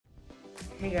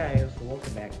Hey guys,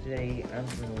 welcome back. Today I'm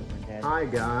playing with my dad. Hi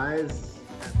guys.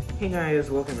 Hey guys,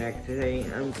 welcome back. Today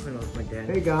I'm playing with my dad.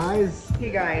 Hey guys.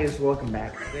 Hey guys, welcome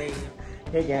back. Today.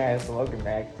 Hey guys, welcome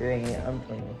back. Today I'm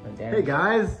playing with my dad. Hey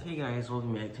guys. Hey guys,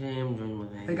 welcome back. Today I'm joined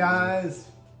with my dad. Hey guys.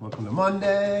 Welcome to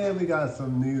Monday. We got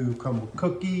some new crumble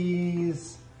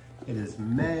cookies. It is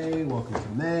May. Welcome to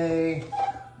May.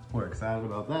 We're excited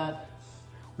about that.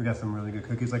 We got some really good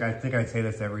cookies. Like I think I say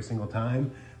this every single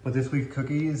time, but this week's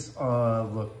cookies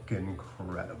look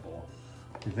incredible.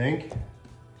 You think?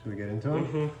 Should we get into them?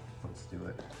 Mm-hmm. Let's do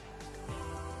it.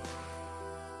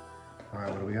 All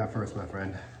right, what do we got first, my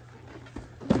friend?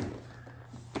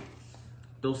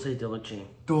 Dulce de Leche.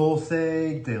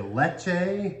 Dulce de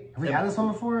Leche. Have we had this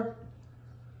one before?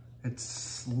 It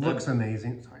looks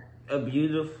amazing. Sorry. A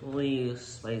beautifully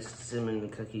spiced cinnamon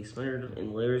cookie smeared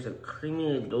in layers of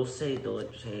creamy dulce de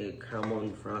leche caramel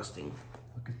frosting.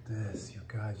 Look at this, you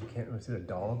guys. You can't really see the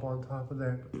dollop on top of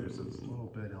there, but there's this little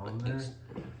bit on there.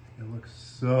 It looks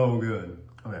so good.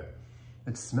 Okay,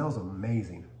 it smells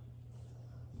amazing.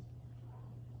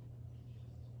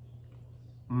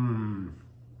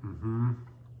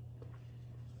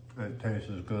 It tastes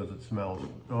as good as it smells.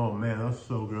 Oh man, that's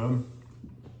so good.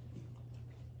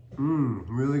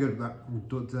 Really good.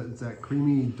 It's that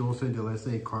creamy dulce de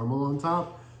leche caramel on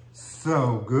top.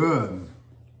 So good.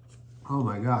 Oh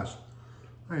my gosh.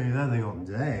 I eat that thing all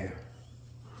day.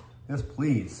 Yes,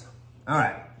 please. All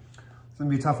right. It's gonna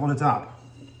be a tough one to top.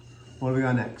 What do we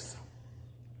got next?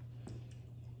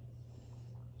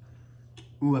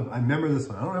 Ooh, I remember this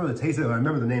one. I don't remember the taste of it, but I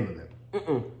remember the name of it.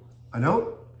 I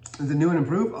don't? Is it new and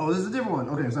improved? Oh, this is a different one.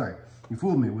 Okay, sorry. You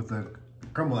fooled me with the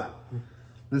crumble app.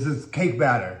 This is cake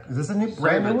batter. Is this a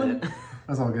brand new one?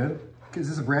 That's all good. Is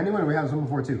this a brand new one or we had this one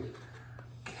before too?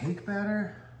 Cake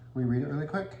batter? Will you read it really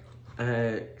quick?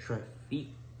 A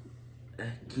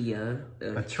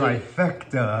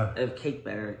trifecta of cake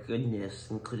batter goodness,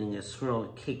 including a swirl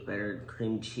of cake batter,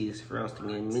 cream cheese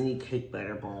frosting, and mini cake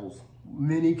batter balls.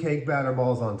 Mini cake batter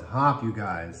balls on top, you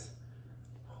guys.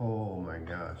 Oh my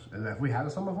gosh. And have we had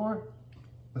this one before?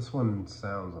 This one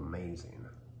sounds amazing.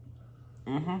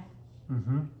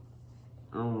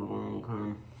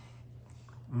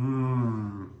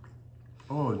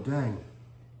 Oh dang.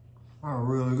 Oh,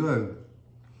 really good.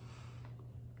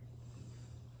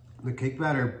 The cake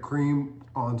batter cream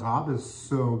on top is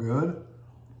so good.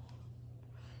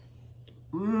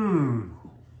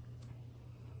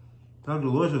 That's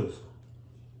delicious.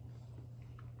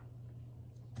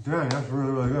 Dang, that's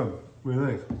really, really good. What do you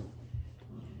think?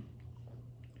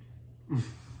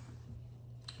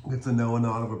 Gets a no and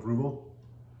nod of approval.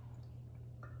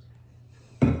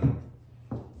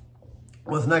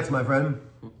 What's next, my friend?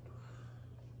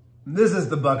 This is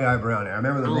the Buckeye Brownie. I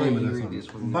remember the name of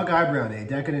this one. Buckeye Brownie, a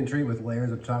decadent treat with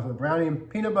layers of chocolate brownie,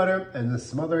 peanut butter, and the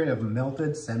smothering of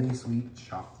melted semi-sweet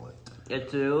chocolate.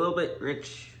 It's a little bit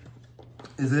rich.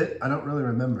 Is it? I don't really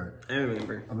remember. I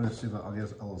remember. I'm gonna see if I'll get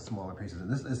a little smaller pieces.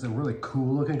 This is a really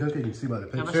cool looking cookie. You can see by the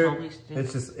picture. Have a small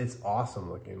piece too? It's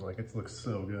awesome looking. Like it looks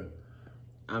so good.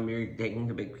 You're taking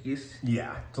the big piece?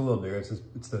 Yeah, it's a little bigger.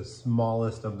 It's the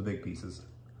smallest of the big pieces.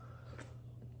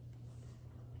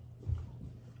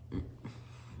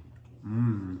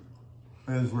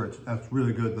 It is rich. That's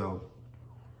really good though.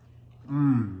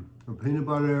 The peanut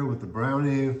butter with the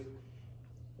brownie.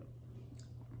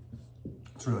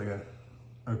 It's really good.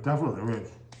 It's definitely rich.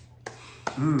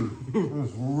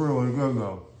 It's really good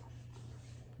though.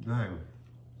 Dang.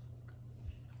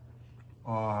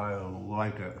 I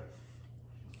like it.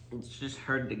 It's just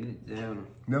hard to get down.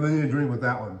 Never need a drink with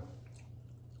that one.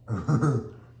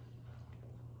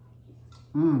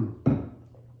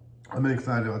 I'm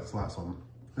excited about this last one.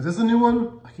 Is this a new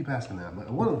one? I keep asking that, but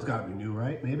one of them's gotta be new,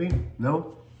 right? Maybe?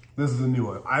 No? This is a new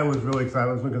one. I was really excited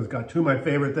about this one because it's got two of my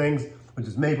favorite things, which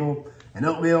is maple and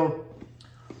oatmeal.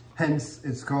 Hence,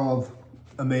 it's called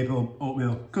a maple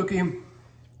oatmeal cookie.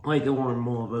 Like a warm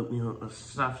bowl of oatmeal, a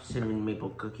soft cinnamon maple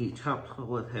cookie topped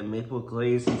with a maple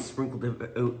glaze and sprinkled with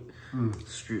oat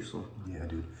streusel. Yeah,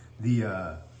 dude. You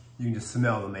can just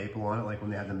smell the maple on it, like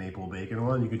when they had the maple bacon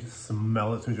on. You could just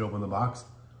smell it as soon as you open the box.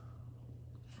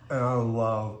 And I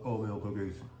love oatmeal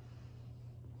cookies.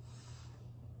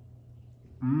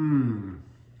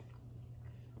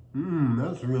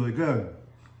 That's really good.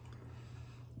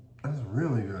 That's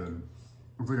really good.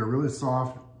 It's like a really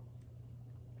soft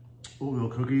oatmeal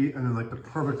cookie and then like the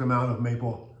perfect amount of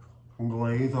maple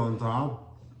glaze on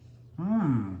top.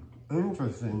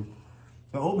 Interesting.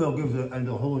 The oatmeal gives it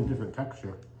a whole different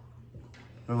texture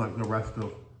than like the rest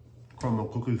of crumble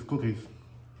cookies.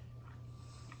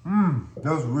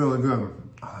 That was really good.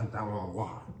 I like that one a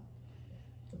lot.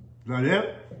 Is that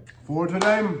it for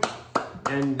today?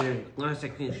 And the last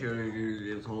signature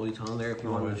is always on there if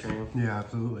you want to try. Yeah,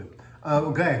 absolutely.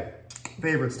 Okay,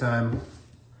 favorites time.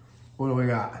 What do we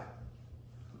got?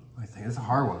 I think it's a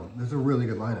hard one. This is a really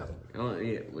good lineup. Oh,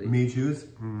 yeah. Me choose?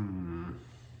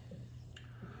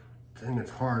 I think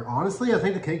it's hard. Honestly, I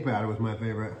think the cake batter was my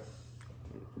favorite.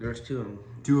 There's two of them.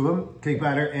 Two of them, cake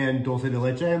batter and dulce de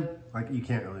leche. Like, you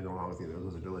can't really go wrong with either.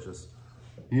 Those are delicious.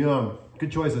 Yum.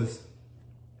 Good choices.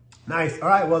 Nice. All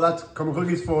right, well, that's crumble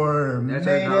cookies for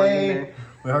Mayday.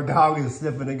 Our dog is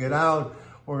sniffing to get out.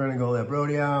 We're going to go let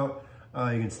Brody out.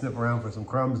 You can sniff around for some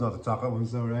crumbs, not the chocolate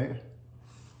ones though, right?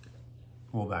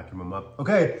 We'll vacuum them up.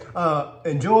 Okay,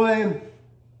 enjoy.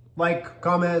 Like,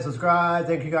 comment, subscribe.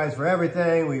 Thank you guys for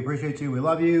everything. We appreciate you. We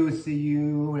love you. See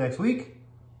you next week.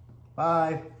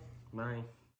 Bye. Bye.